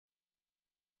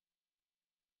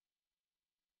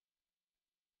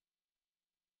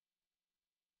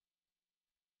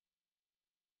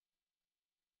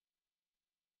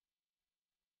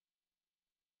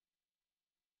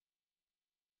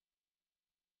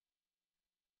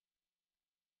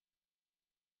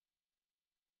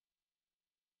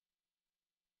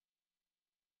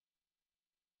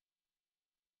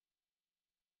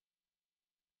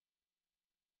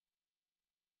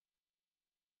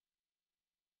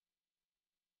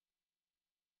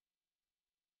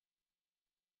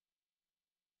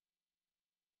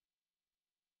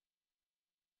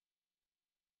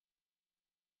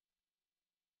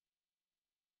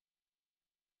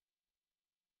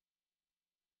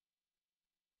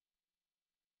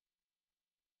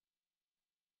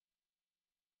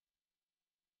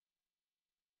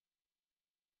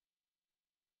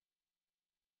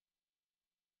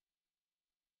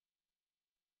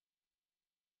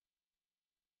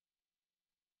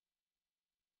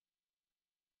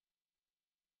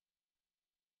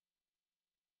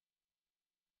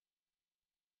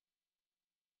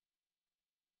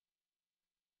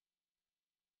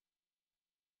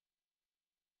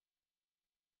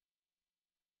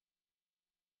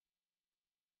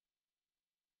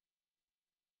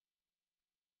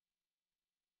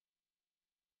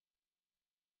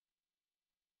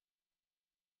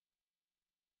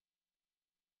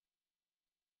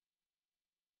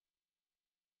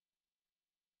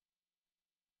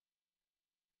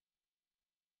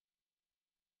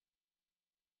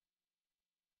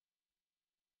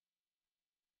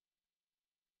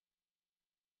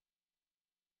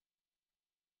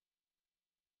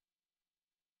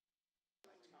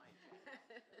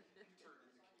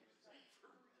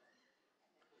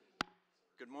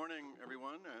Good morning,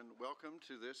 everyone, and welcome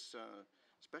to this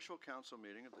special council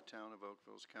meeting of the Town of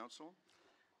Oakville's Council.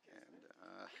 And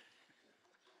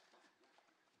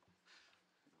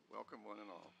welcome, one and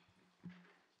all.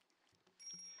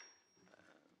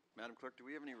 Madam Clerk, do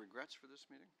we have any regrets for this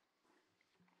meeting?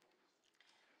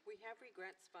 We have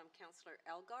regrets from Councillor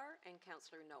Elgar and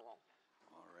Councillor Noel.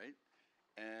 All right.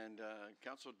 And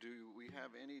Council, do we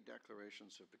have any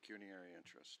declarations of pecuniary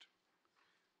interest?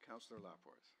 Councillor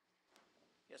Lapworth.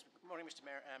 Yes, good morning, Mr.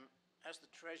 Mayor. As the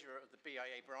Treasurer of the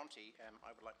BIA Bronte,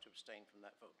 I would like to abstain from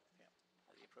that vote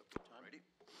at the appropriate time. Ready?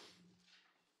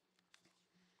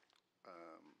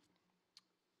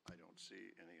 I don't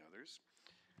see any others.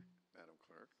 Madam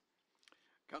Clerk.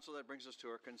 Council, that brings us to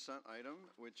our consent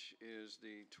item, which is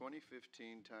the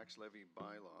 2015 tax levy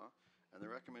bylaw. And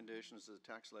the recommendation is that the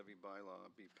tax levy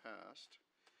bylaw be passed.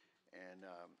 And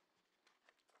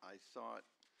I thought,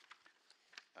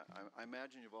 I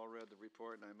imagine you've all read the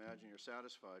report, and I imagine you're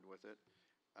satisfied with it.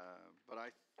 But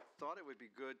I thought it would be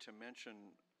good to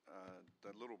mention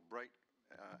the little bright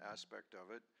aspect of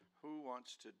it. Who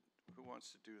wants to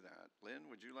do that?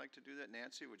 Lynn, would you like to do that?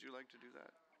 Nancy, would you like to do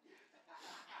that?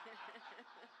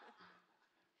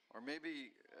 Or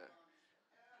maybe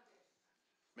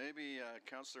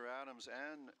Councillor Adams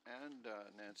and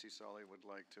Nancy Solly would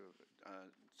like to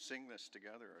sing this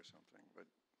together or something. But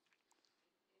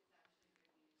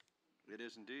it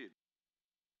is indeed.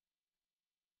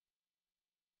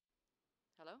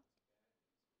 Hello?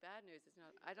 Bad news. It's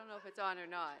not. I don't know if it's on or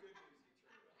not.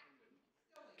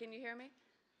 Can you hear me?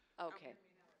 Okay.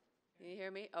 Can you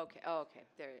hear me? Okay. Oh, okay.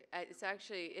 There. It's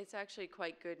actually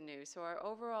quite good news. So our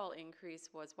overall increase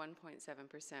was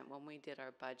 1.7% when we did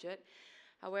our budget.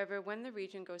 However, when the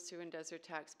region goes through and does their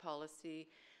tax policy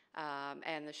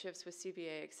and the shifts with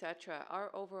CBA, et cetera, our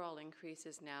overall increase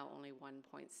is now only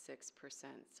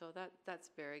 1.6%. So that's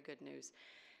very good news.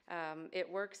 It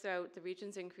works out, the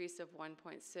region's increase of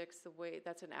 1.6, the way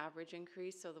that's an average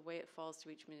increase, so the way it falls to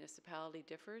each municipality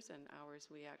differs, and ours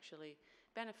we actually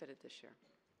benefited this year.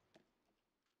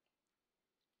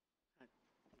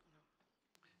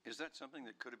 Is that something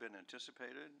that could have been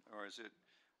anticipated, or is it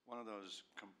one of those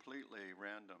completely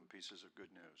random pieces of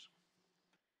good news?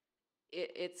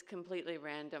 It's completely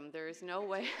random. There is no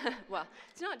way, well,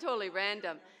 it's not totally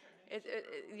random.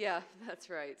 Yeah, that's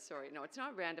right. Sorry. No, it's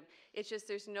not random. It's just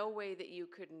there's no way that you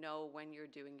could know when you're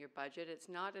doing your budget. It's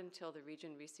not until the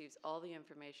region receives all the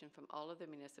information from all of the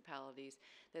municipalities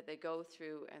that they go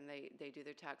through and they do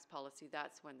their tax policy.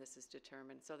 That's when this is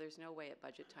determined. So there's no way at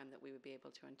budget time that we would be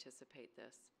able to anticipate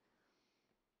this.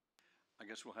 I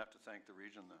guess we'll have to thank the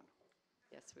region then.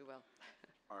 Yes, we will.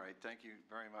 All right. Thank you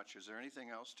very much. Is there anything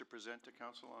else to present to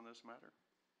Council on this matter?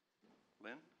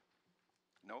 Lynn?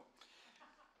 No?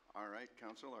 All right,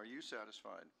 Council, are you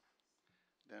satisfied?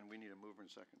 Then we need a mover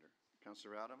and seconder.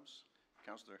 Councillor Adams,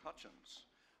 Councillor Hutchins.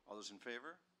 All those in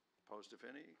favor? Opposed, if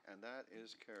any? And that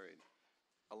is carried,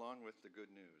 along with the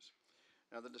good news.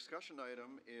 Now, the discussion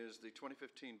item is the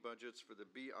 2015 budgets for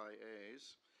the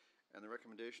BIAs, and the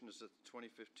recommendation is that the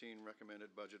 2015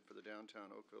 recommended budget for the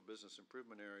downtown Oakville Business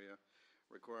Improvement Area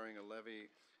requiring a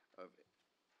levy of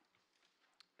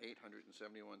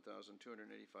 $871,285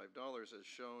 as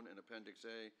shown in Appendix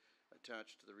A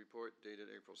attached to the report dated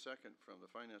April 2nd from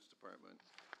the Finance Department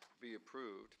be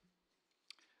approved,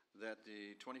 that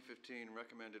the 2015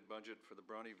 recommended budget for the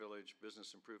Bronte Village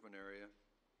Business Improvement Area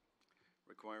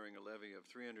requiring a levy of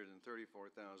 $334,750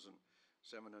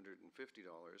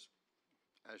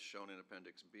 as shown in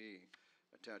Appendix B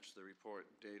attached to the report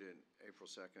dated April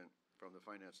 2nd from the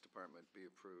Finance Department be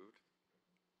approved.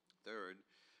 Third,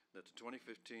 that the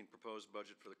 2015 proposed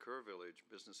budget for the Kerr Village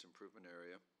Business Improvement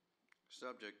Area,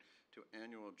 subject to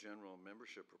annual general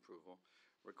membership approval,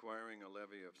 requiring a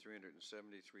levy of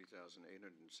 $373,874,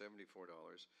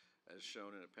 as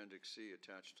shown in Appendix C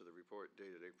attached to the report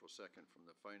dated April 2nd from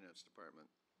the Finance Department,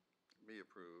 be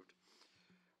approved.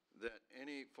 That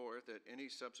any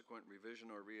subsequent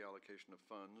revision or reallocation of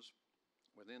funds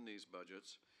within these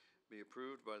budgets be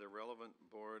approved by the relevant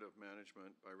Board of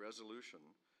Management by resolution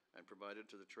and provided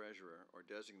to the Treasurer or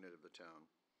designate of the town,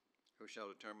 who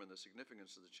shall determine the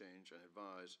significance of the change and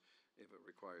advise if it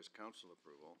requires council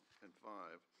approval. And 5,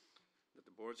 that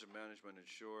the Boards of Management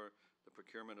ensure the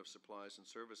procurement of supplies and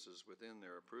services within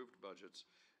their approved budgets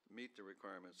meet the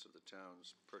requirements of the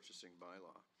town's purchasing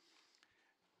bylaw.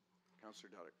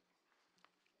 Councillor Duddick.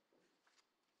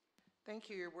 Thank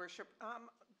you, Your Worship.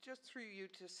 Just through you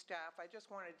to staff, I just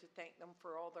wanted to thank them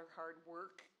for all their hard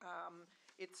work.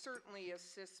 it certainly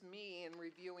assists me in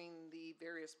reviewing the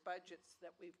various budgets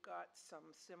that we've got some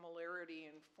similarity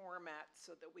in format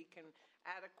so that we can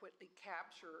adequately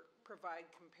provide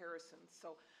comparisons.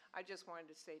 So I just wanted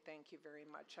to say thank you very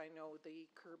much. I know the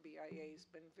BIA has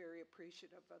been very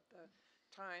appreciative of the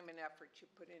time and effort you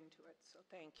put into it, so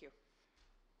thank you.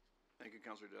 Thank you,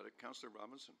 Councillor Dudek. Councillor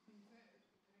Robinson.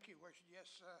 Thank you, Worship.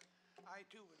 Yes, I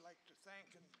too would like to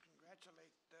thank and congratulate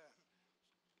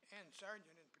Ann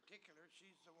Sargent in particular.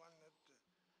 She's the one that,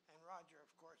 and Roger,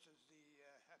 of course, is the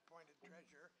appointed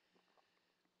treasurer.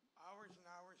 Hours and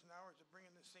hours and hours of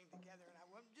bringing this thing together, and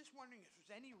I'm just wondering if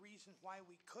there's any reason why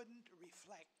we couldn't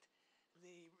reflect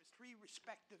the 3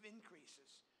 respective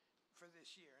increases for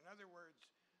this year. In other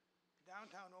words,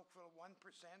 downtown Oakville 1%,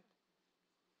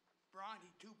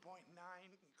 Bronte 2.9,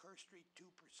 and Kerr Street 2%.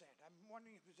 I'm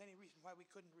wondering if there's any reason why we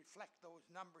couldn't reflect those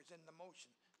numbers in the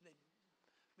motion. They'd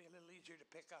be a little easier to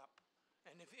pick up.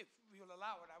 And if you'll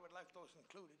allow it, I would like those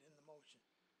included in the motion.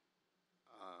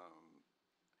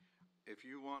 If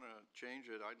you want to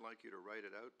change it, I'd like you to write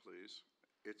it out, please.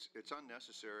 It's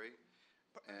unnecessary,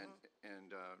 and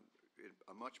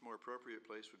a much more appropriate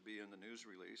place would be in the news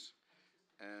release.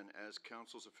 And as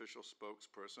council's official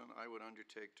spokesperson, I would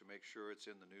undertake to make sure it's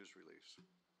in the news release.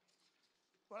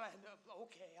 Well,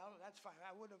 okay, that's fine.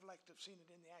 I would have liked to have seen it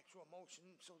in the actual motion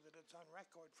so that it's on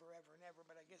record forever and ever,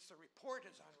 but I guess the report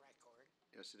is on record.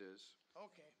 Yes, it is.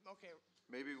 Okay.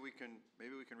 Maybe we can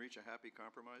reach a happy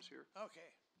compromise here?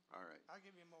 Okay. All right. I'll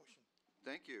give you a motion.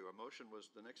 Thank you. A motion was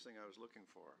the next thing I was looking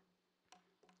for.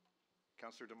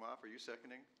 Councillor Demoff, are you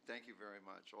seconding? Thank you very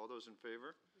much. All those in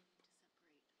favor?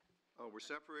 Oh, we're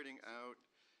separating out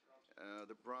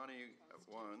the Bronte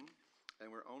one, and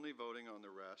we're only voting on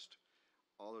the rest.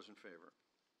 All those in favor?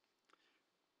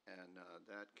 And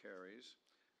that carries.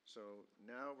 So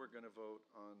now we're going to vote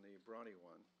on the Bronte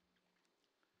one.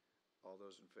 All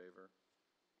those in favor?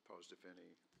 Opposed, if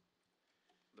any?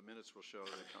 The minutes will show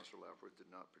that Councillor Lapworth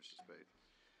did not participate.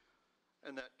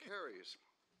 And that carries.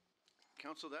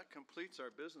 Council, that completes our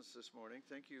business this morning.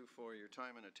 Thank you for your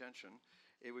time and attention.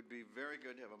 It would be very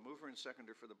good to have a mover and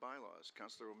seconder for the bylaws.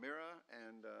 Councillor O'Meara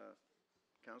and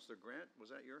Councillor Grant,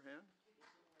 was that your hand?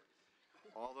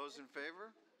 All those in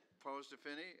favor? Opposed, if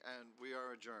any? And we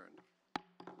are adjourned.